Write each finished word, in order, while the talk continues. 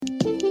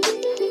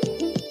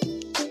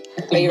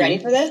Are you ready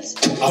for this?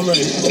 I'm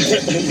ready.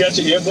 You got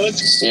your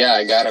earbuds? Yeah,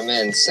 I got them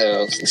in,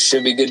 so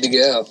should be good to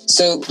go.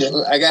 So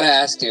I gotta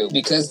ask you,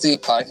 because the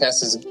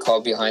podcast is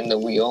called Behind the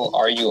Wheel,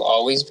 are you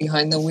always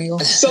behind the wheel?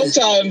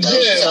 Sometimes,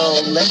 yeah.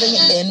 So living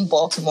in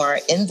Baltimore,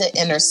 in the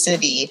inner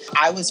city,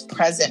 I was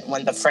present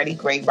when the Freddie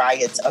Gray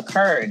riots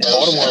occurred.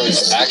 Baltimore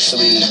was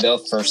actually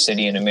the first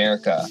city in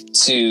America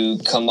to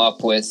come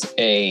up with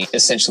a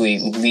essentially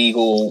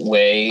legal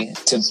way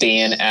to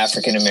ban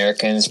African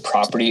Americans'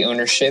 property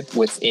ownership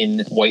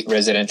within white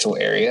residential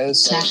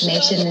areas. Snack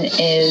Nation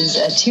is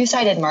a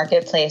two-sided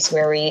marketplace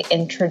where we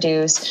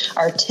introduce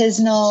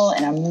artisanal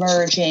and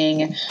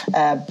emerging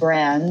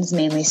brands,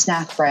 mainly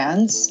snack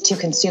brands, to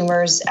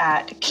consumers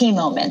at key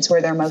moments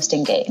where they're most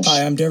engaged.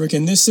 Hi, I'm Derek,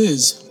 and this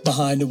is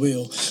Behind the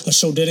Wheel, a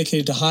show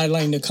dedicated to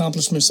highlighting the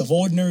accomplishments of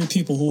ordinary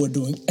people who are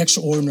doing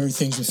extraordinary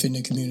things within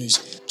their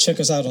communities.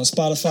 Check us out on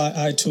Spotify,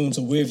 iTunes,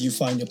 or wherever you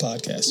find your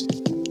podcasts.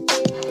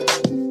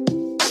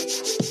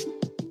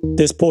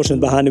 This portion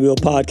of Behind the Wheel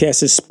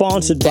podcast is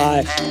sponsored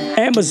by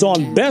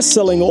Amazon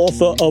best-selling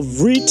author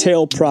of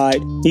Retail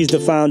Pride. He's the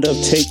founder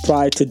of Take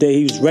Pride Today.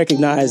 He was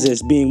recognized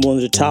as being one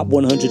of the top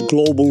 100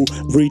 global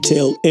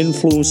retail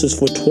influencers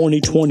for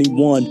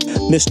 2021.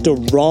 Mr.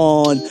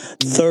 Ron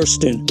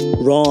Thurston.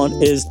 Ron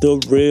is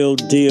the real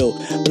deal.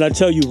 But I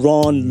tell you,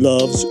 Ron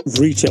loves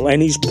retail,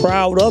 and he's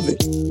proud of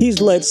it. He's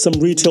led some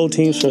retail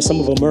teams for some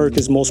of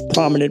America's most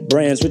prominent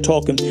brands. We're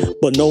talking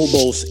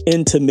Bonobos,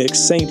 Intermix,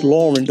 St.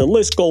 Laurent. The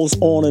list goes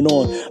on and on.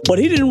 But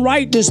he didn't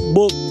write this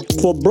book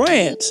for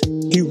brands.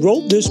 He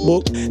wrote this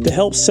book to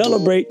help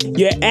celebrate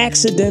your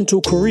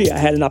accidental career. I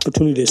had an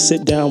opportunity to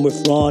sit down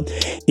with Ron.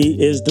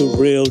 He is the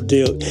real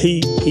deal.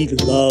 He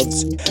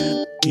loves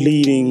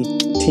leading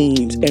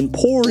teams and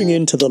pouring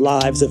into the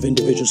lives of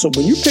individuals. So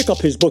when you pick up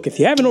his book, if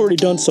you haven't already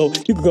done so,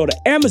 you can go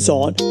to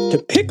Amazon to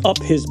pick up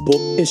his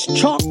book. It's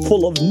chock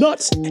full of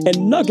nuts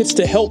and nuggets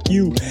to help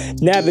you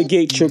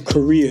navigate your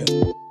career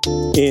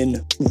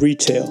in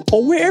retail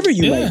or wherever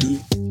you might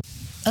be.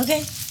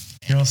 Okay.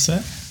 You all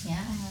set? Yeah.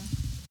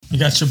 You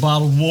got your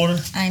bottled water?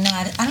 I know.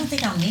 I don't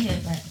think I'll need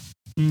it, but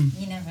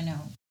you never know.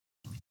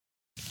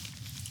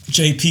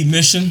 JP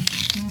Mission?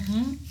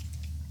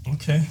 Mm-hmm.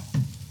 Okay.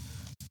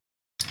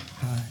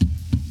 All right.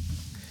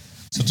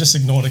 So just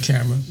ignore the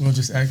camera. We'll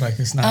just act like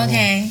it's not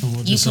okay. on.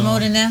 We'll you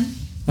promoting them?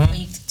 Huh? Or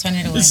you turn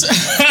it away?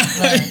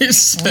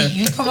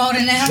 You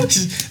promoting them?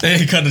 They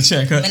ain't cut the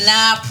check, huh? But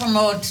now I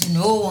promote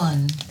no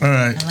one. All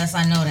right. Unless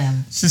I know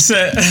them. She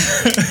said.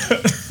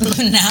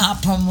 Now I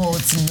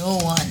promote no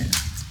one.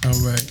 All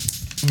right.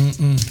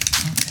 Okay.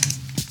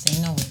 So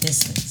you know what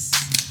this is.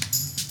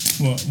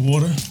 What,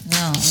 water?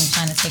 No, I'm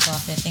trying to take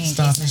off that thing.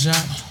 Stop and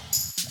Shop?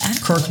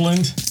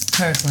 Kirkland?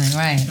 Kirkland,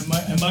 right.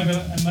 Am I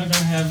gonna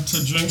have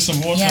to drink some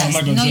water? Yes. Or am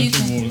I gonna drink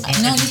the water? I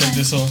can take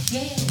this off?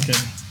 Yeah. Okay.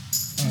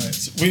 All right.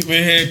 So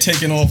we're here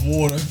taking off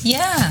water.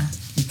 Yeah.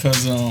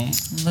 Because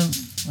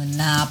But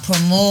nah,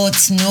 promote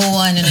no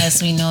one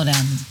unless we know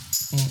them.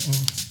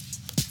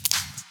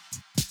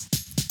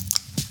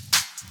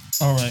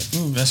 All right.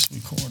 Ooh, that's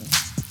recording.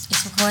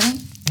 It's recording?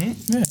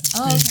 Yeah.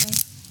 Oh, okay.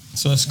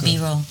 So that's good.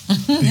 B-roll.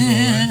 B-roll,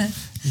 right?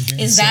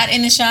 Is that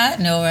in the shot?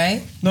 No,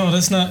 right? No,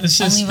 that's not. It's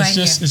just Only right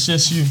it's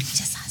just you.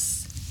 Just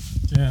us.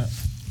 Yeah.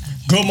 Okay.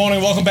 Good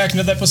morning. Welcome back to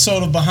another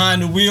episode of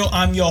Behind the Wheel.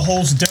 I'm your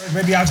host, Derek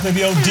Baby Ox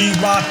Baby O.D.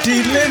 Rock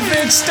D.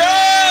 Livingston.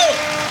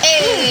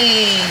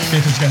 Hey.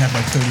 Because you're gonna have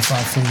like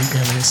 35, 40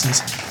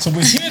 aliases. So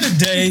we're here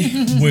today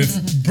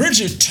with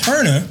Bridget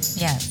Turner.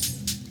 Yes.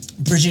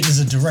 Bridget is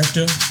a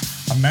director,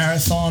 a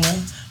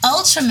marathoner.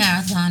 Ultra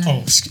marathoner.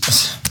 Oh,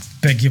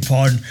 beg your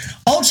pardon.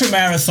 Ultra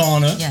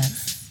marathoner.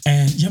 Yes.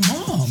 And your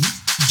mom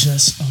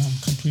just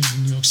completed the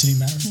New York City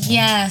Marathon.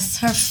 Yes,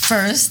 her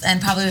first and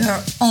probably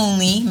her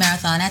only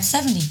marathon at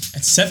 70.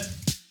 At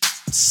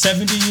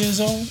 70 years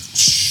old?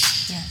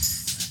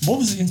 Yes. What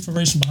was the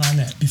inspiration behind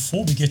that?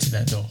 Before we get to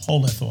that, though,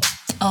 hold that thought.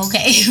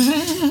 Okay.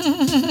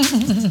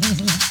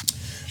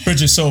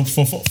 Bridget, so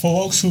for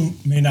folks who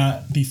may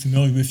not be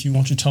familiar with you, why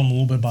don't you tell them a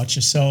little bit about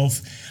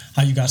yourself,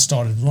 how you got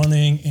started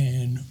running,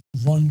 and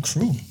Run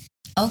Crew?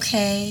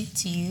 Okay,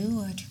 to you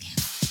or to camera?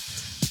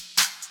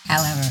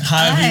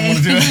 However you want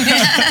to do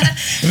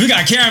it. We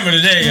got camera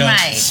today, yo.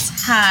 Right.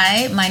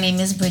 Hi, my name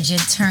is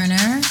Bridget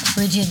Turner.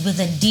 Bridget with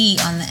a D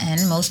on the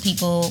end. Most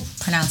people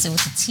pronounce it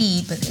with a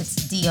T, but it's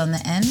D on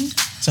the end.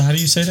 So how do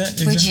you say that?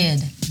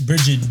 Bridget.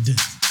 Bridget.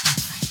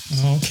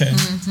 Okay.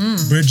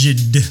 Mm-hmm.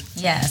 Bridget.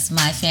 Yes,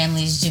 my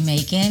family is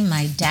Jamaican.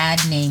 My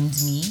dad named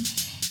me,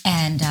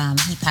 and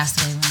he passed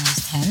away when I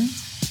was 10.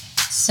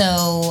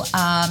 So,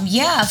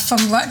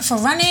 for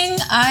running,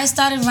 I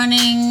started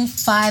running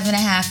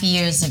 5.5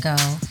 years ago.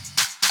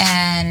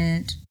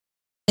 And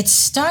it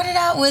started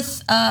out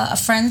with a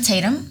friend,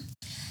 Tatum,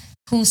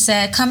 who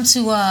said, come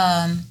to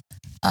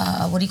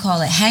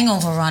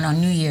hangover run on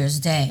New Year's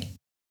Day.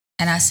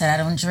 And I said, I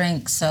don't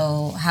drink,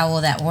 so how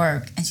will that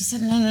work? And she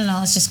said, no,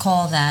 let's just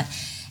call that.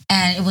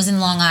 And it was in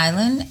Long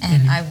Island,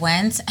 and I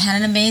went, had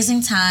an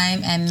amazing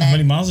time. And how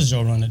many miles did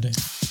y'all run a day?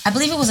 I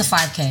believe it was a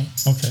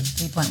 5K. Okay.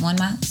 3.1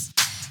 miles.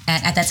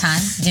 And at that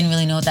time, didn't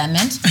really know what that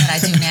meant, but I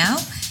do now.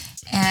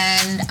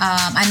 And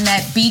I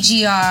met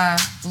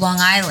BGR Long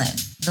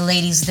Island, the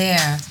ladies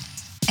there.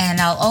 And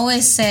I'll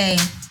always say,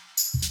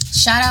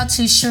 shout out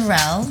to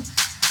Sherelle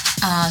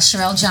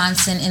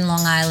Johnson in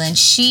Long Island.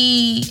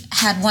 She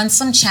had won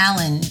some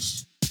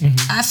challenge.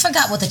 I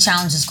forgot what the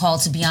challenge is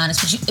called, to be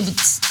honest, but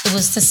it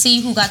was to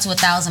see who got to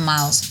 1,000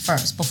 miles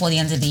first before the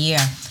end of the year.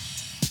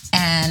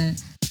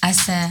 And I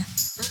said,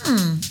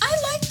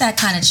 I like that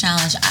kind of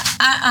challenge.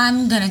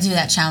 I'm going to do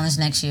that challenge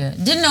next year.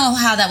 Didn't know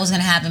how that was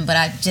going to happen, but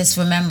I just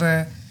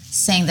remember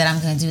saying that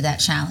I'm going to do that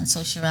challenge. So,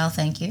 Sherelle,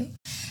 thank you.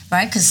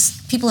 Right?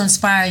 Because people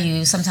inspire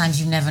you.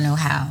 Sometimes you never know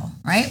how,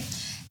 right?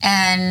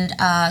 And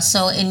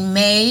so in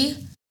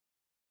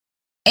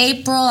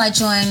April, I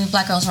joined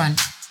Black Girls Run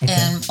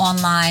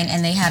online,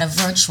 and they had a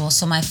virtual.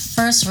 So my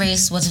first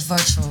race was a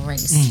virtual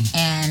race,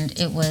 and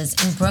it was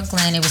in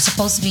Brooklyn. It was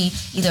supposed to be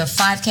either a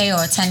 5K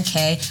or a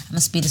 10K. I'm going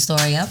to speed the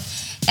story up.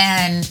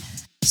 And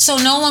so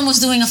no one was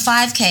doing a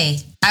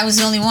 5K. I was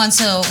the only one.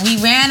 So we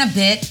ran a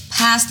bit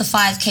past the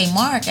 5K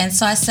mark. And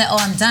so I said, oh,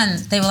 I'm done.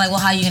 They were like, well,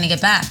 how are you going to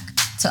get back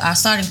to our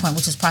starting point,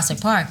 which was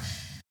Prospect Park?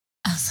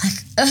 I was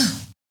like,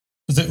 ugh.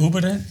 Was it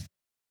Uber then?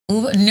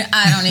 Uber? No,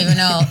 I don't even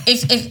know.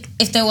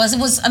 If there was, it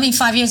was,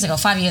 5 years ago.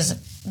 5 years.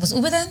 Was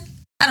Uber then?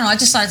 I don't know. I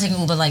just started taking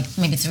Uber like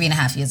maybe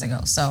 3.5 years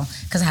ago. So,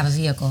 because I have a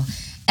vehicle.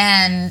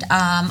 And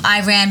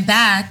I ran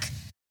back,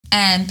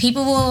 and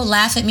people will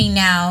laugh at me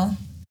now.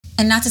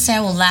 And not to say I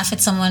will laugh at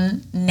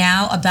someone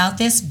now about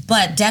this,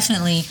 but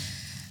definitely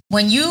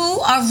when you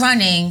are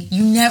running,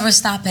 you never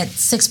stop at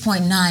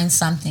 6.9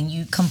 something.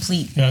 You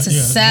complete to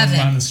 7. Run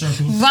around the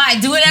circle. Right.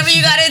 Do whatever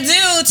you got to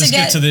do to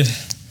get to the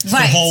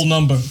whole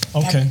number.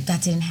 Okay.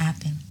 That didn't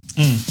happen.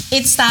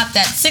 It stopped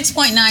at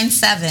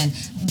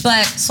 6.97.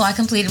 But so I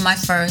completed my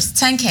first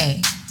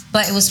 10K.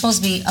 But it was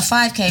supposed to be a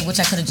 5K, which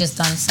I could have just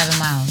done 7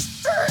 miles.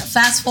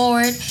 Fast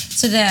forward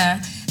to there.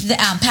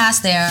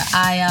 Past there,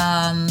 I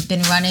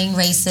been running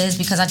races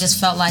because I just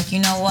felt like, you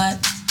know what?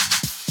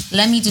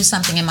 Let me do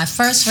something. And my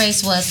first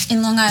race was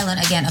in Long Island,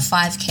 again, a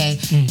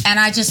 5K. And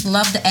I just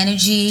loved the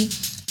energy.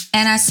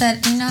 And I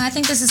said, I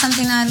think this is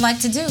something I'd like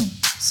to do.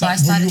 So I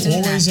started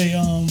doing that. Were you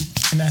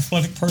always an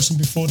athletic person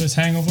before this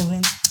hangover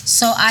run?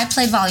 So I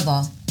played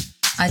volleyball.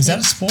 Is that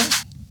a sport?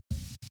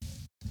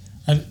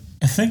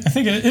 I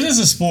think it is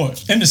a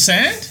sport. In the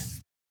sand?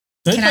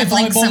 They play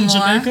volleyball in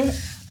Jamaica?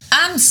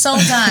 I'm so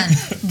done.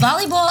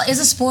 Volleyball is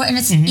a sport, and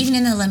it's even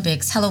in the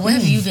Olympics. Hello, where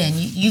have you been?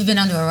 You've been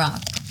under a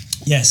rock.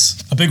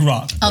 Yes, a big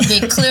rock.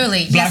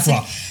 Clearly. Black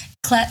rock.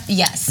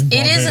 Yes,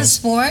 it is a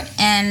sport,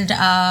 and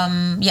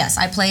yes,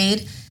 I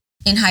played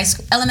in high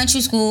school,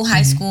 elementary school,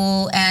 high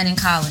school, and in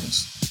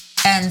college.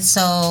 And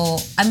so,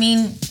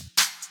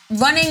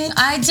 running,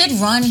 I did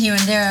run here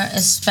and there,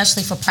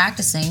 especially for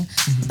practicing,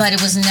 but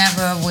it was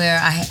never where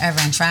I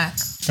ran track.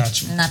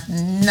 Gotcha.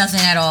 Nothing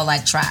at all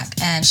like track.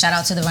 And shout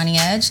out to the Running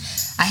Edge.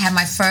 I had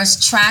my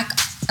first track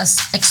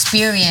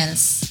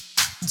experience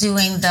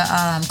doing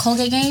the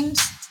Colgate Games,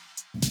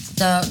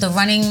 the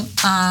running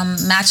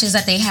matches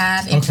that they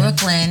have in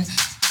Brooklyn.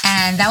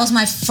 And that was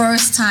my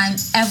first time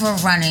ever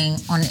running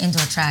on an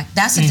indoor track.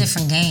 That's a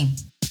different game.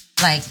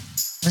 Like,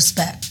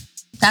 respect.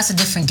 That's a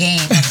different game.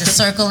 Like the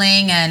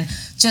circling and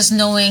just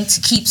knowing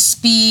to keep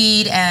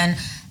speed. And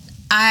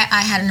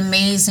I had an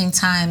amazing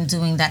time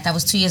doing that. That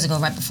was 2 years ago,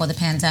 right before the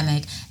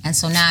pandemic. And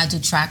so now I do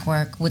track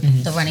work with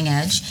the Running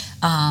Edge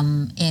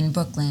in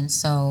Brooklyn.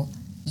 So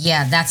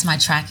yeah, that's my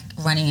track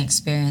running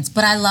experience.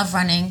 But I love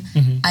running.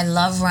 I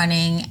love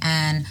running.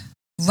 And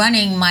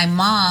running, my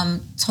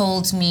mom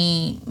told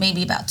me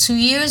maybe about 2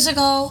 years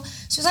ago,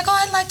 she was like, oh,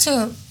 I'd like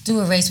to do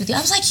a race with you.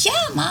 I was like,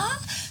 yeah, Ma.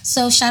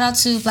 So shout out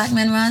to Black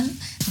Men Run.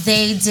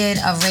 They did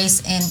a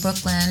race in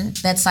Brooklyn,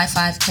 Bedside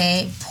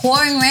 5K,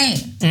 pouring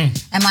rain.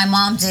 And my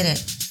mom did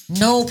it.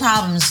 No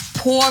problems,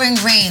 pouring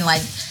rain.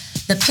 Like,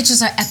 the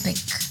pictures are epic.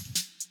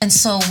 And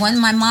so when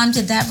my mom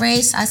did that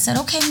race, I said,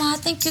 okay, Ma, I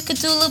think you could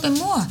do a little bit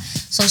more.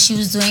 So she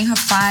was doing her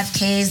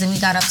 5Ks, then we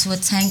got up to a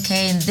 10K.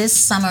 And this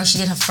summer, she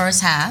did her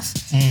first half.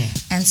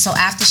 And so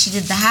after she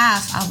did the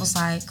half, I was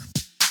like,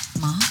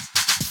 Ma,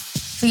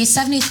 for your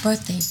 70th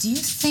birthday, do you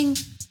think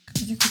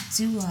you could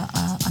do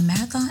a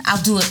marathon?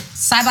 I'll do it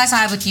side by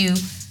side with you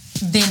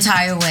the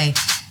entire way.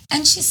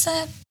 And she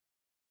said,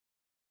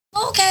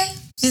 okay.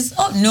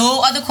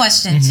 No other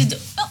questions. She said,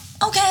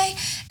 okay.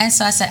 And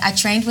so I said, I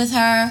trained with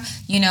her.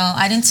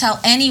 I didn't tell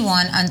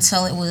anyone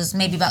until it was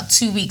maybe about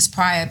 2 weeks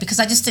prior because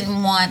I just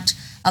didn't want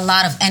a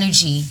lot of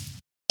energy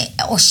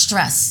or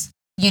stress,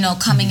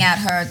 coming at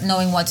her,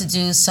 knowing what to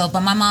do. So,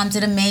 but my mom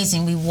did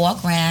amazing. We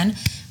ran.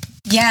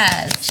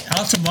 Yes. Shout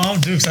out to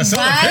Mom Dukes. I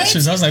saw the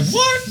pictures. I was like,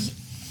 what?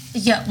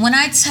 Yeah, when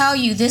I tell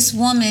you this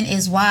woman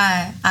is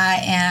why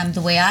I am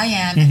the way I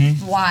am, and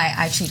why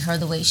I treat her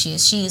the way she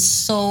is. She is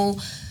so,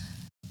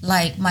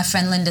 like my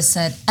friend Linda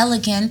said,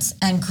 elegant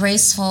and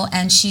graceful,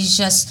 and she's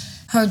just,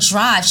 her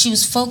drive, she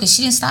was focused.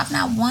 She didn't stop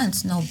not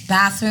once. No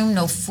bathroom,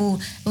 no food.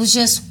 It was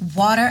just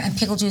water and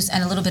pickle juice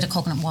and a little bit of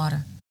coconut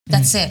water.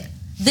 That's it.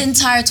 The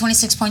entire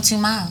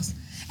 26.2 miles.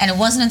 And it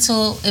wasn't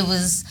until it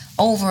was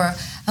over,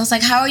 I I was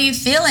like, how are you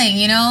feeling,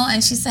 you know?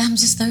 And she said, I'm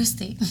just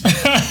thirsty.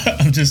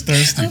 I'm just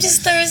thirsty. I'm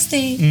just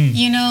thirsty,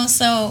 you know?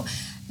 So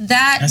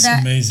that's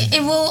amazing.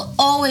 It will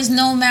always,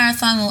 no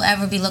marathon will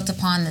ever be looked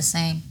upon the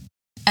same.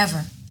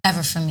 Ever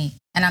for me.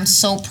 And I'm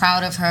so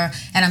proud of her,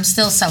 and I'm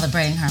still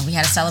celebrating her. We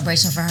had a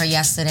celebration for her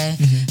yesterday,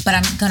 but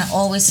I'm going to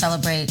always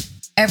celebrate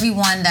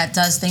everyone that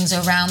does things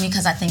around me,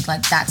 because I think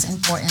like that's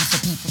important for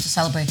people to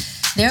celebrate.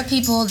 There are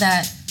people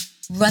that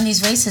run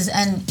these races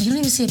and you don't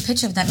even see a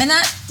picture of them, and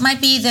that might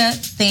be their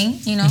thing,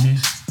 you know,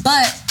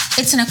 but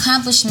it's an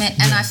accomplishment.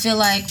 And I feel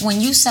like when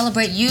you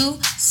celebrate you,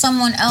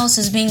 someone else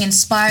is being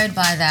inspired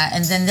by that,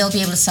 and then they'll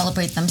be able to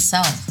celebrate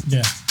themselves.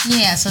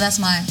 Yeah, so that's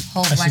my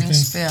whole running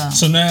spiel.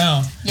 So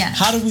now,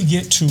 how do we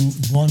get to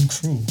Run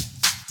Crew?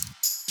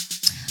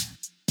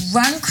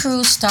 Run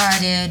Crew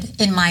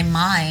started in my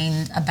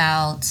mind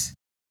about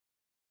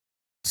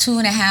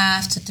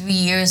 2.5 to 3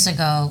 years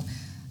ago,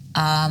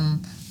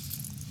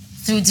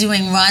 through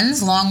doing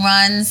runs, long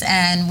runs,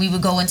 and we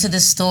would go into the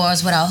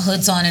stores with our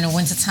hoods on in the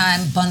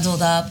wintertime,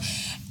 bundled up,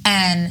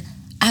 and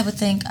I would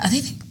think,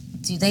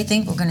 do they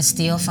think we're going to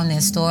steal from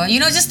their store? You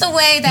know, just the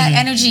way that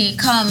energy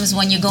comes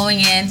when you're going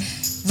in,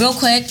 real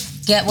quick,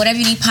 get whatever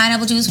you need,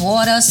 pineapple juice,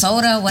 water,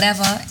 soda,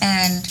 whatever,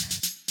 and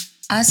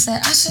I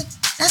said,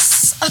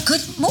 that's a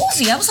good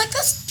movie. I was like,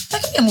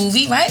 that could be a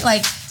movie, right?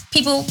 Like,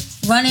 people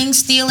running,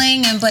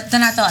 stealing, but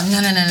then I thought, no,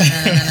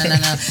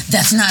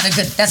 that's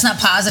not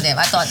positive.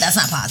 I thought that's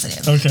not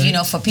positive. Okay. You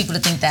know, for people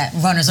to think that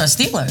runners are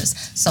stealers.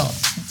 So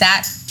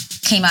that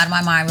came out of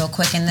my mind real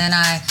quick. And then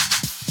I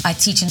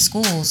teach in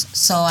schools.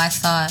 So I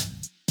thought,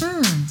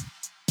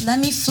 let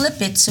me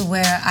flip it to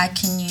where I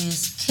can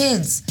use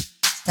kids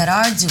that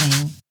are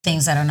doing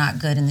things that are not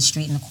good in the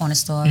street, in the corner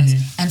stores,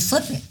 and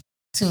flip it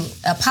to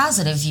a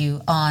positive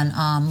view on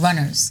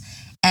runners.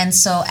 And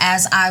so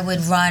as I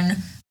would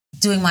run,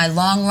 doing my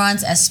long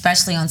runs,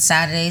 especially on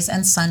Saturdays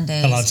and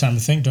Sundays. A lot of time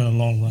to think during a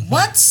long run.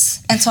 What?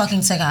 And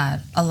talking to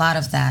God, a lot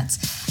of that.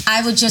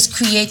 I would just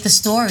create the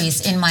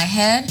stories in my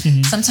head.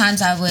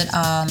 Sometimes I would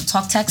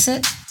text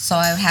it, so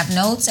I would have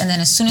notes, and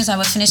then as soon as I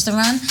would finish the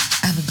run,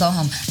 I would go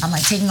home. I'm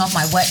like taking off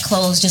my wet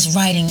clothes, just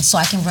writing so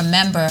I can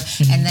remember,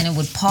 and then it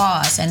would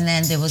pause. And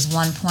then there was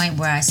one point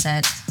where I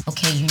said,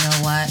 okay, you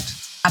know what?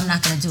 I'm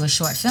not going to do a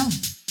short film.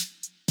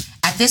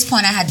 At this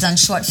point, I had done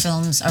short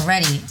films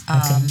already.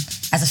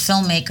 As a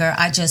filmmaker,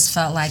 I just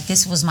felt like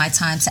this was my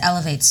time to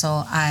elevate.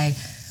 So I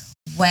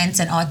went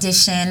and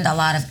auditioned a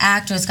lot of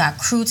actors, got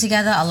crew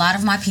together, a lot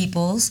of my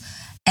peoples,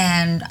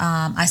 and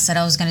I said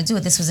I was going to do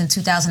it. This was in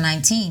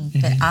 2019,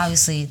 but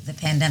obviously the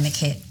pandemic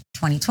hit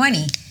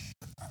 2020.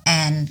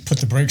 And put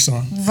the brakes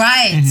on.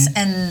 Right.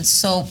 And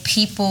so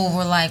people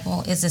were like,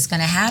 well, is this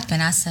going to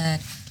happen? I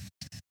said,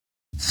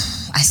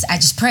 I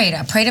just prayed.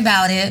 I prayed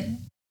about it,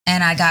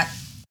 and I got,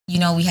 you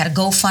know, we had a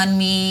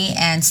GoFundMe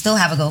and still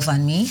have a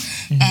GoFundMe.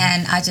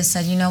 And I just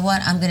said, you know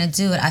what, I'm going to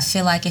do it. I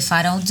feel like if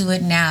I don't do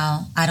it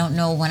now, I don't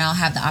know when I'll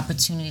have the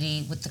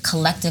opportunity with the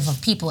collective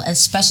of people,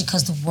 especially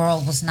because the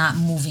world was not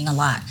moving a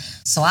lot.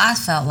 So I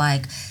felt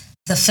like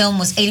the film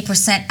was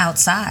 80%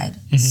 outside,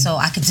 so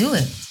I could do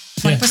it.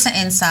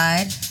 20%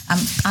 inside.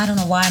 I don't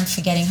know why I'm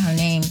forgetting her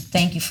name.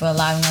 Thank you for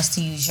allowing us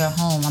to use your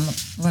home. I'm going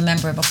to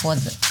remember it before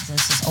this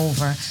is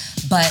over.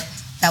 But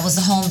that was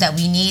the home that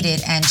we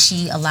needed, and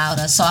she allowed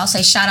us. So I'll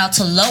say shout out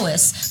to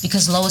Lois,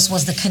 because Lois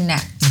was the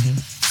connect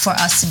for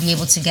us to be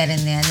able to get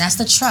in there. And that's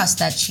the trust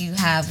that you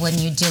have when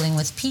you're dealing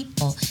with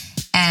people.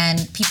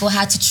 And people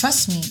had to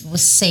trust me. It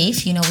was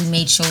safe. You know, we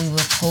made sure we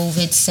were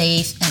COVID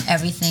safe and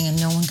everything, and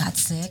no one got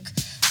sick.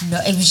 No,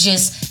 it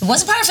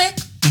wasn't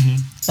perfect.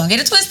 Don't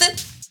get it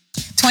twisted.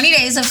 20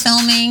 days of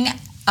filming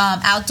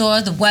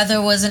outdoor. The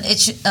weather was an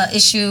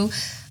issue.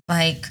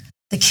 Like,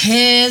 the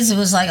kids, it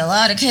was like a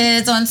lot of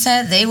kids on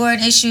set. They were an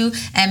issue,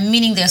 and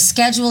meaning their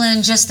schedule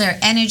and just their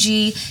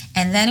energy.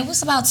 And then it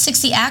was about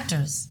 60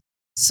 actors.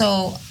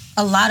 So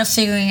a lot of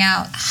figuring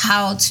out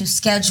how to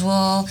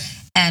schedule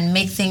and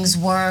make things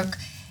work.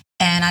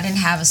 And I didn't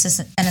have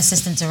an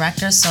assistant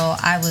director, so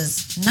I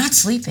was not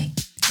sleeping.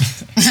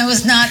 I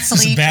was not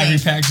sleeping. It's a battery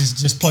pack,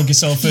 just plug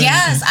yourself in.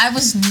 Yes, I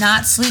was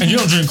not sleeping. And you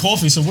don't drink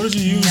coffee, so what did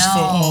you use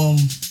for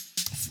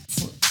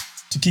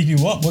to keep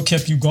you up? What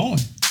kept you going?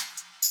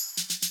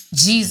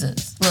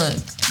 Jesus,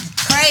 praying,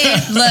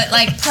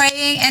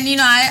 and you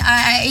know,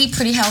 I eat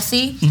pretty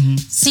healthy.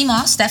 Sea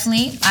moss,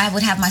 definitely. I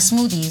would have my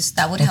smoothies.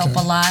 That would help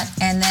a lot.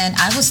 And then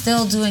I was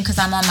still doing, because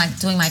I'm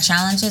doing my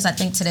challenges. I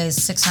think today is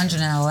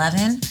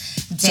 611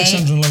 days.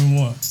 611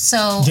 what?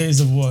 So days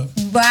of what?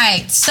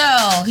 Right. So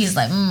he's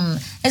like,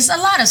 it's a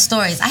lot of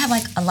stories. I have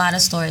like a lot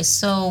of stories.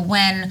 So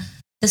when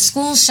the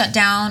school shut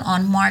down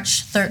on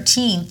March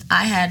 13th,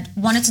 I had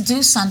wanted to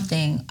do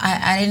something.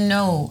 I didn't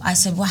know. I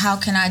said, well, how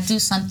can I do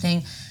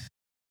something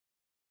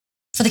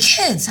for the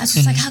kids? I was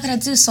just like, how could I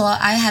do? So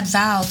I had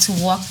vowed to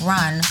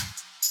run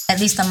at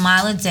least a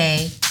mile a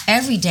day,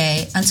 every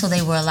day, until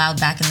they were allowed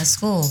back in the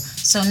school.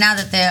 So now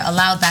that they're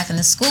allowed back in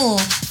the school,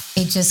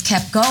 it just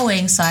kept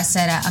going. So I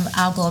said,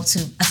 I'll go up to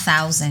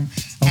 1,000.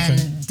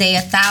 And day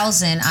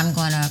 1,000, I'm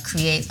going to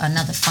create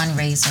another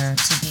fundraiser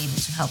to be able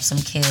to help some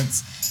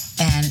kids.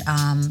 And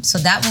so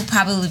that will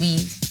probably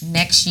be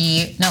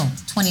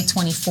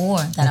 2024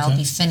 that I'll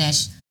be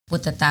finished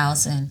with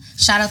 1,000.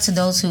 Shout out to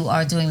those who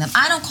are doing them.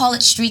 I don't call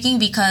it streaking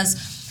because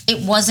it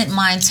wasn't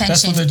my intention.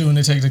 That's what they do when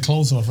they take the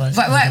clothes off, right?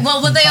 Right.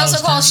 Well, what they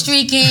also call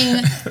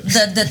streaking,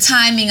 the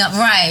timing of,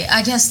 right.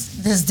 I guess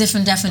there's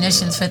different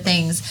definitions for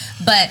things.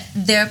 But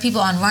there are people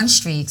on run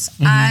streaks.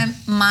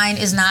 Mine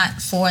is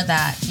not for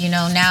that.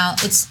 Now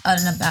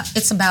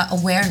it's about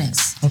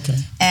awareness. Okay.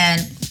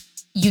 And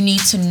you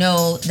need to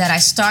know that I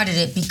started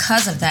it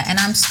because of that. And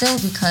I'm still,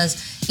 because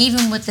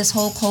even with this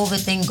whole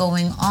COVID thing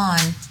going on,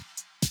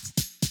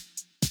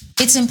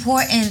 it's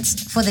important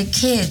for the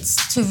kids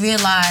to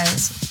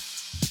realize,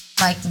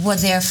 like, we're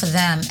there for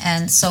them.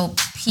 And so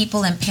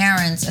people and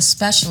parents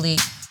especially,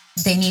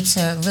 they need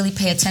to really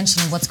pay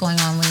attention to what's going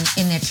on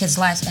in their kids'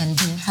 lives, and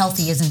being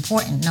healthy is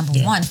important, number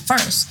one,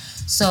 first.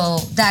 So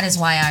that is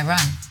why I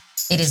run.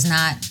 It is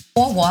not,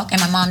 or walk,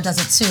 and my mom does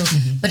it too,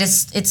 but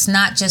it's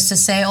not just to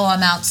say, oh,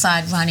 I'm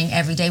outside running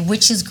every day,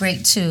 which is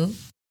great too.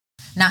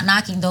 Not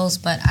knocking those,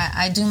 but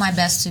I do my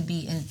best to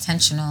be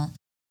intentional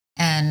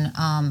and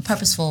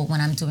purposeful when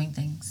I'm doing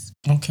things.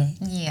 Okay.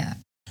 Yeah.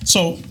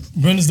 So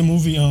when is the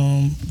movie,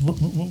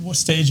 what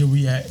stage are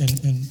we at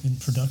in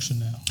production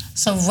now?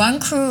 So Run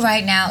Crew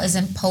right now is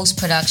in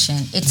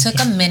post-production. It took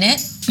a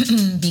minute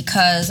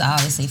because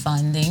obviously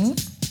funding.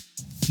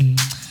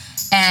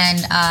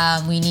 And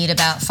we need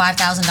about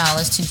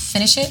 $5,000 to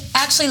finish it.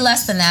 Actually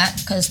less than that,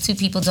 because 2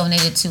 people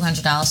donated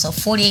 $200. So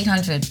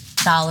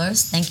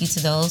 $4,800. Thank you to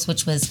those,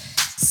 which was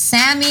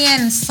Sammy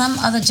and some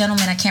other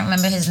gentleman. I can't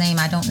remember his name.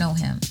 I don't know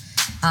him.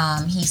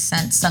 He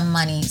sent some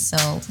money.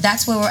 So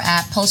that's where we're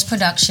at,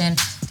 post-production,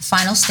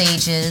 final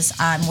stages.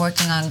 I'm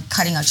working on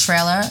cutting a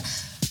trailer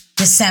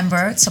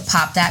December to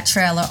pop that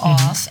trailer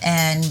off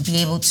and be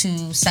able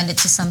to send it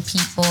to some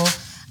people.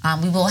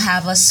 We will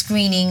have a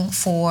screening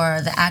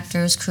for the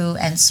actors, crew,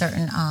 and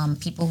certain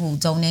people who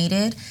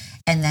donated.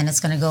 And then it's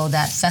going to go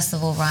that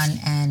festival run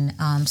and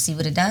see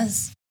what it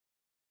does.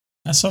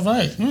 That's all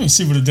right. Let me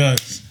see what it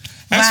does.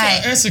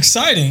 That's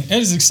exciting. It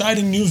is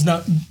exciting news.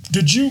 Now,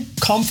 did you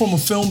come from a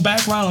film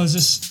background, or is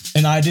this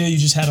an idea you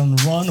just had on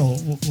the run, or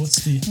what's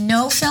the...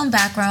 No film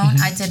background.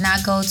 I did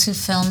not go to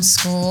film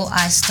school.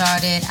 I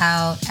started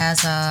out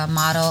as a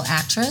model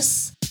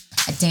actress,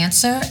 a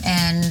dancer,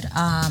 and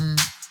I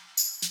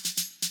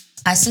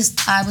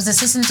was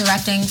assistant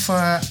directing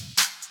for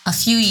a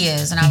few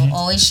years, and I will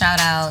always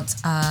shout out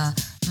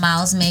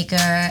Miles Maker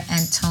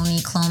and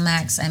Tony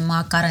Clomax and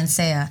Mark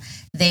Garancea.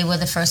 They were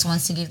the first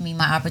ones to give me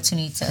my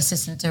opportunity to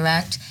assistant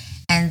direct.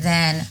 And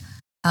then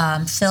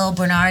Phil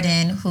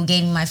Bernardin, who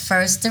gave me my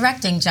first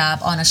directing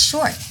job on a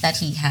short that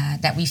he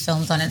had that we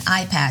filmed on an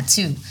iPad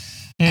too.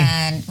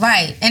 And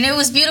it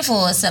was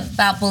beautiful. It's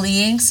about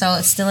bullying, so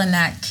it's still in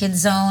that kid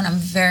zone. I'm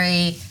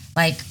very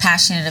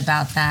passionate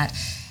about that.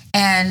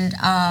 And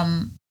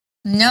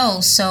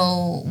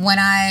so when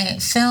I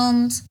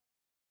filmed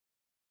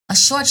a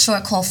short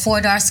called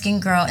For Dark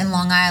Skinned Girl in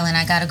Long Island,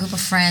 I got a group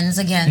of friends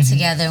again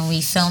together, and we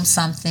filmed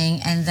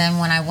something. And then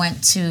when I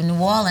went to New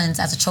Orleans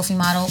as a trophy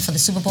model for the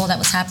Super Bowl that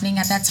was happening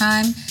at that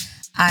time,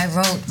 I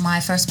wrote my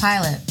first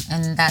pilot.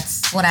 And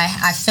that's what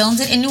I filmed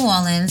it in New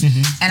Orleans,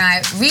 and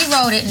I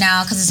rewrote it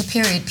now because it's a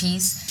period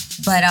piece,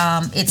 but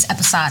it's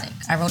episodic.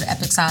 I wrote it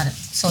episodic.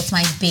 So it's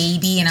my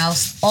baby, and I'll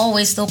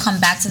always still come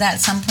back to that at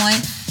some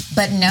point,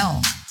 but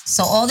no.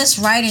 So all this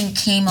writing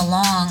came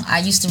along. I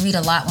used to read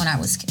a lot when I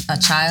was a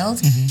child,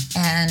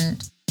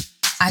 and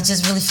I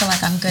just really feel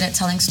like I'm good at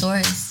telling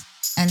stories.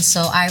 And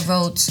so I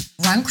wrote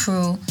Run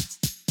Crew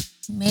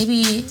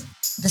maybe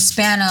the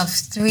span of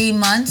 3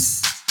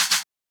 months,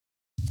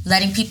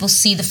 letting people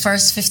see the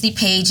first 50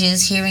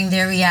 pages, hearing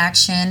their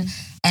reaction,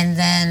 and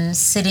then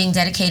sitting,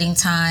 dedicating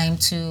time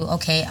to,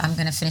 okay, I'm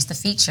going to finish the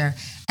feature.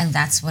 And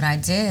that's what I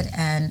did.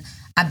 And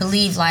I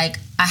believe I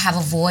have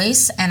a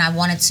voice, and I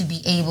wanted to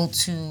be able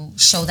to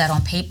show that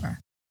on paper.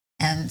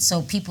 And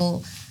so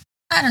people,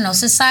 I don't know,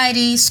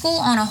 society, school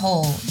on a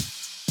whole,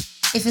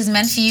 if it's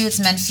meant for you, it's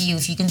meant for you.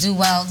 If you can do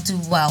well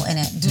in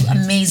it. Do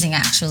amazing,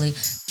 actually.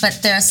 But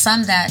there are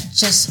some that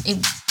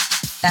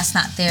that's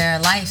not their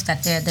life,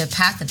 their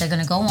path that they're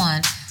going to go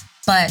on.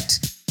 But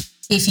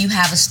if you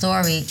have a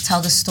story, tell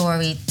the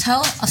story,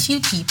 tell a few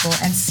people,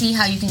 and see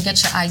how you can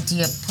get your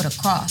idea put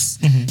across.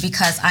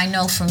 Because I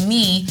know for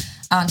me,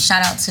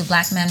 shout out to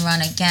Black Men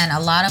Run again. A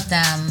lot of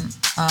them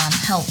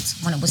helped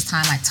when it was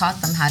time. I taught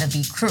them how to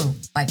be crew.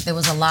 There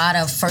was a lot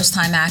of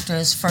first-time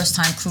actors,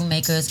 first-time crew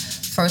makers,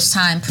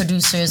 first-time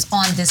producers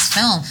on this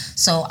film.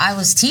 So I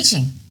was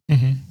teaching,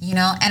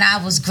 and I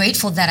was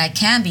grateful that I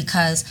can,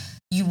 because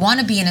you want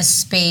to be in a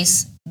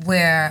space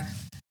where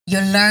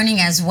you're learning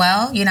as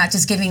well. You're not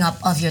just giving up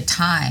of your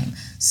time.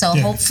 So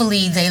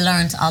hopefully they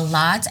learned a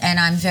lot, and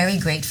I'm very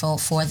grateful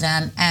for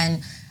them.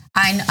 And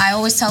I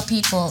always tell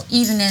people,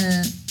 even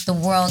in the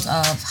world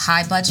of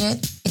high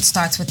budget, it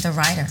starts with the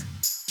writer.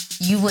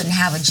 You wouldn't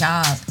have a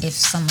job if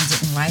someone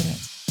didn't write it,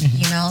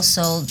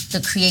 So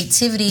the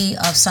creativity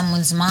of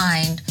someone's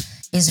mind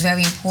is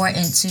very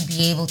important to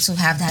be able to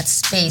have that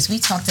space. We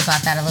talked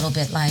about that a little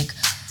bit,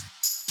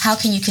 how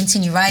can you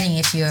continue writing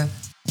if you're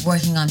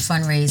working on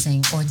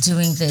fundraising or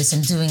doing this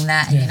and doing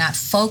that and you're not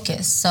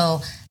focused?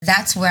 So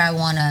that's where I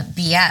want to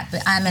be at.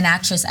 But I'm an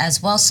actress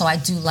as well, so I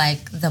do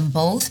like them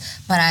both.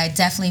 But I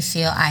definitely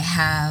feel I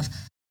have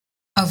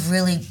a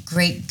really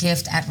great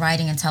gift at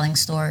writing and telling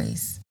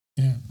stories.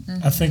 Yeah,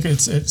 I think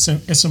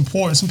it's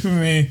important. Some people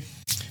may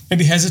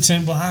be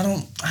hesitant, but I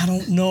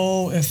don't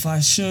know if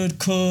I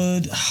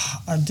could.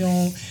 I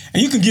don't.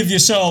 And you can give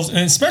yourselves, and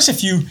especially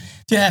if you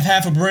have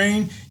half a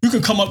brain, you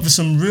can come up with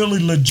some really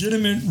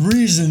legitimate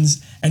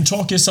reasons and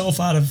talk yourself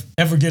out of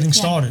ever getting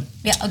started.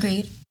 Yeah,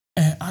 agreed.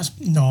 And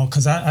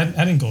because I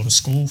didn't go to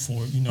school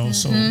for it,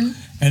 so, and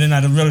then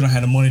I really don't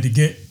have the money to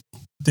get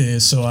there,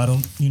 so I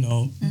don't,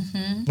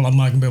 well, I'm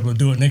not gonna be able to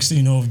do it. Next thing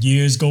you know,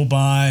 years go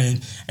by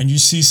and you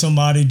see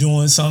somebody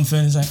doing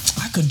something, it's like,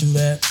 I could do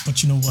that,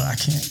 but you know what, I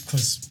can't,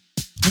 because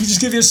you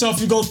just give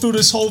yourself, you go through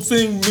this whole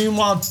thing,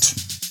 meanwhile,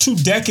 2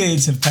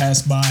 decades have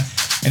passed by,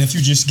 and if you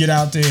just get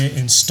out there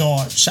and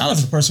start, shout out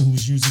to the person who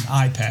was using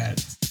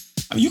iPad.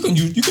 I mean, you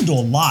can do a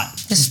lot.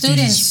 The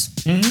students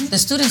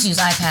use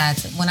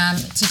iPads. When I'm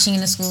teaching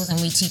in the schools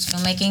and we teach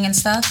filmmaking and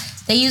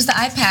stuff, they use the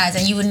iPads,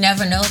 and you would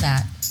never know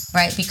that,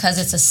 right? Because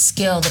it's a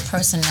skill, the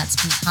person that's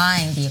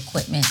behind the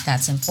equipment,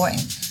 that's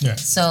important. Yeah.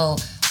 So,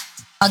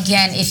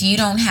 again, if you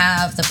don't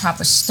have the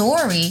proper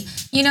story,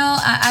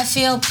 I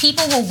feel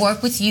people will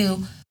work with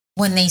you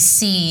when they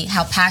see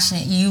how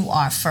passionate you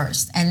are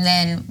first. And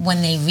then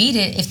when they read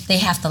it, if they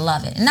have to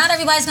love it. And not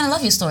everybody's going to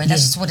love your story.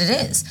 That's just what it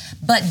is.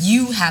 But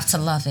you have to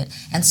love it.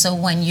 And so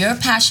when you're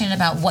passionate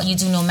about what you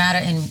do, no matter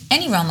in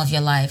any realm of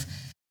your life,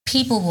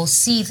 people will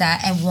see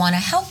that and want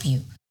to help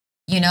you.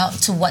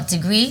 To what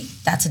degree,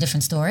 that's a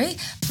different story.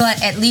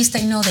 But at least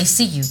they know they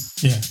see you.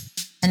 Yeah.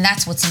 And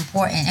that's what's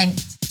important.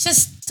 And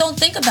just don't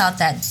think about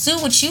that. Do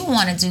what you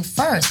want to do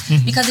first.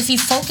 Because if you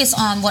focus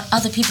on what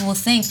other people will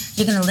think,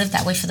 you're going to live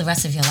that way for the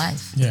rest of your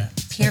life. Yeah.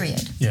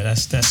 Period. Yeah,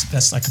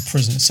 that's like a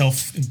prison,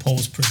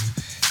 self-imposed prison.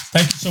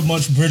 Thank you so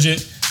much,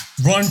 Bridget.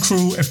 Run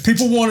Crew. If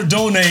people want to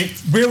donate,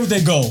 where would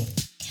they go?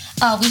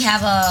 We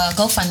have a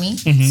GoFundMe.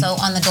 So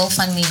on the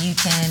GoFundMe, you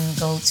can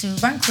go to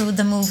Run Crew,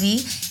 the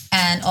movie,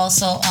 and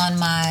also on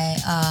my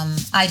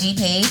IG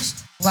page,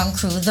 Run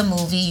Crew, the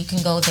movie. You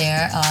can go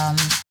there.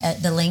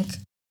 The link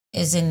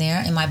is in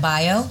there in my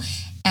bio,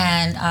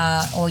 and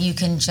or you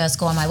can just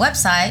go on my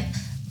website,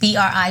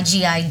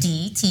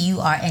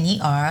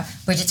 BRIGIDTURNER,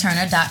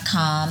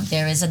 BridgetTurner.com.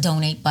 There is a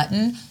donate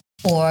button,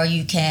 or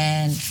you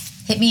can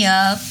hit me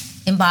up,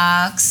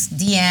 inbox,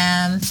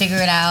 DM, figure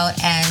it out,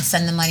 and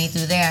send the money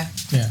through there.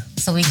 Yeah.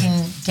 So we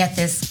can get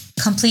this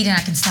complete, and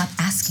I can stop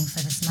asking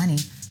for this money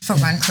for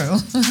Run Crew.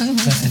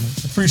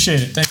 Definitely.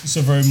 Appreciate it. Thank you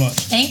so very much.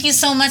 Thank you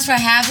so much for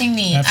having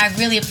me. I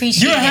really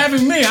appreciate it. You're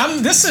having me.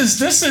 This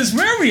is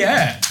where are we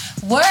at?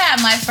 We're at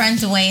my friend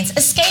Dwayne's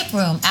escape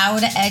room, hour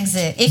to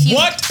exit.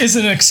 What is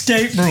an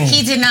escape room?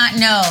 He did not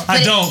know.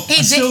 I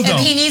still don't.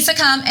 He needs to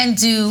come and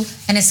do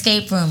an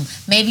escape room.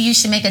 Maybe you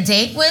should make a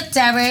date with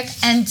Derek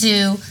and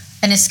do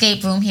an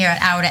escape room here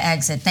at hour to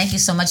exit. Thank you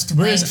so much, Dwayne.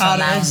 Where's hour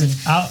to exit?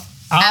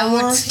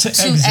 Hour to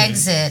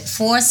exit.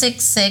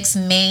 466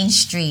 Main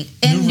Street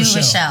in New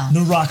Rochelle.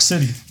 New Rock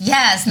City.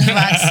 Yes, New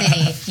Rock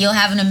City. You'll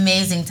have an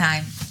amazing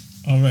time.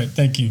 All right.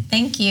 Thank you.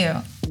 Thank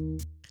you.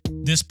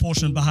 This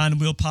portion of Behind the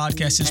Wheel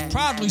podcast is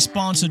proudly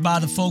sponsored by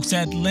the folks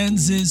at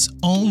Lenses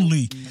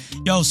Only.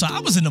 So I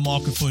was in the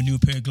market for a new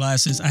pair of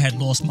glasses. I had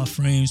lost my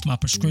frames. My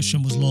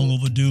prescription was long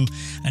overdue,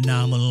 and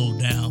now I'm a little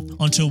down.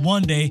 Until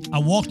one day, I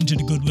walked into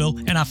the Goodwill,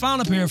 and I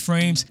found a pair of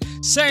frames,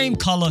 same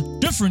color,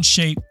 different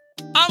shape.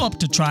 I'm up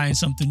to trying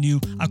something new.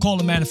 I call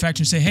the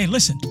manufacturer and say, hey,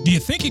 listen, do you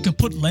think you can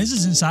put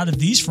lenses inside of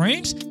these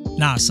frames?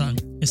 Nah, son,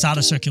 it's out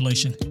of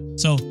circulation.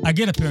 So I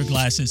get a pair of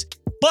glasses.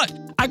 But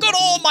I go to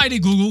almighty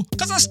Google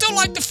because I still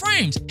like the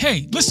frames.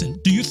 Hey, listen,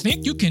 do you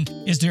think you can?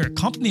 Is there a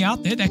company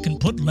out there that can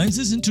put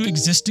lenses into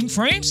existing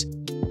frames?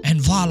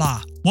 And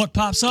voila, what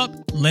pops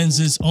up?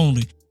 Lenses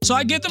Only. So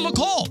I give them a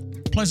call.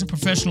 Pleasant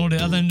professional on the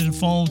other end of the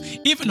phone,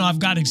 even though I've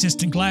got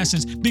existing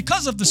glasses.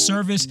 Because of the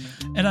service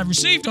that I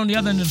received on the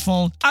other end of the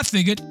phone, I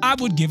figured I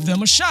would give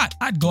them a shot.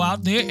 I'd go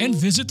out there and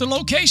visit the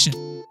location.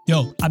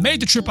 I made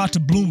the trip out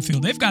to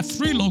Bloomfield. They've got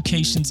 3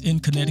 locations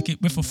in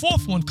Connecticut with a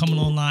 4th one coming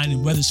online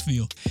in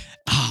Wethersfield.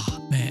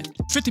 Man,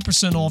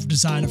 50% off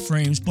designer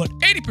frames, but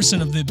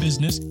 80% of their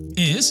business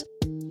is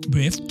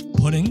with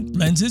putting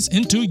lenses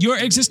into your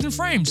existing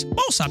frames.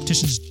 Most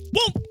opticians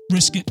won't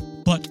risk it,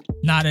 but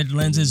not at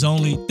Lenses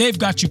Only. They've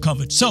got you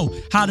covered. So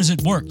how does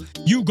it work?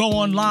 You go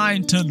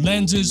online to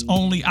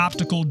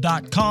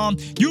lensesonlyoptical.com.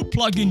 You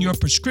plug in your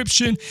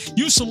prescription.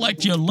 You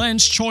select your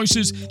lens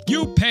choices.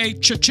 You pay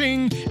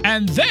cha-ching,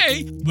 and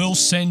they will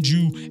send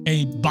you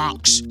a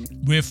box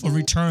with a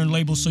return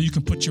label so you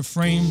can put your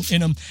frame in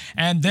them.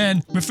 And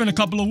then within a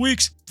couple of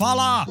weeks,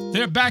 voila,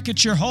 they're back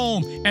at your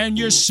home and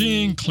you're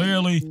seeing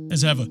clearly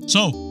as ever.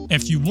 So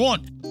if you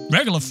want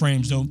regular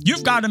frames, though,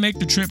 you've got to make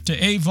the trip to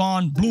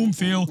Avon,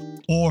 Bloomfield,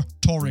 or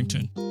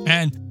Torrington.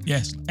 And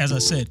yes, as I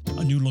said,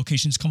 a new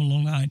location is coming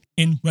online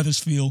in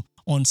Wethersfield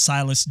on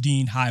Silas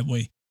Dean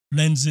Highway.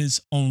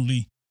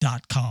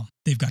 Lensesonly.com.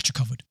 They've got you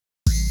covered.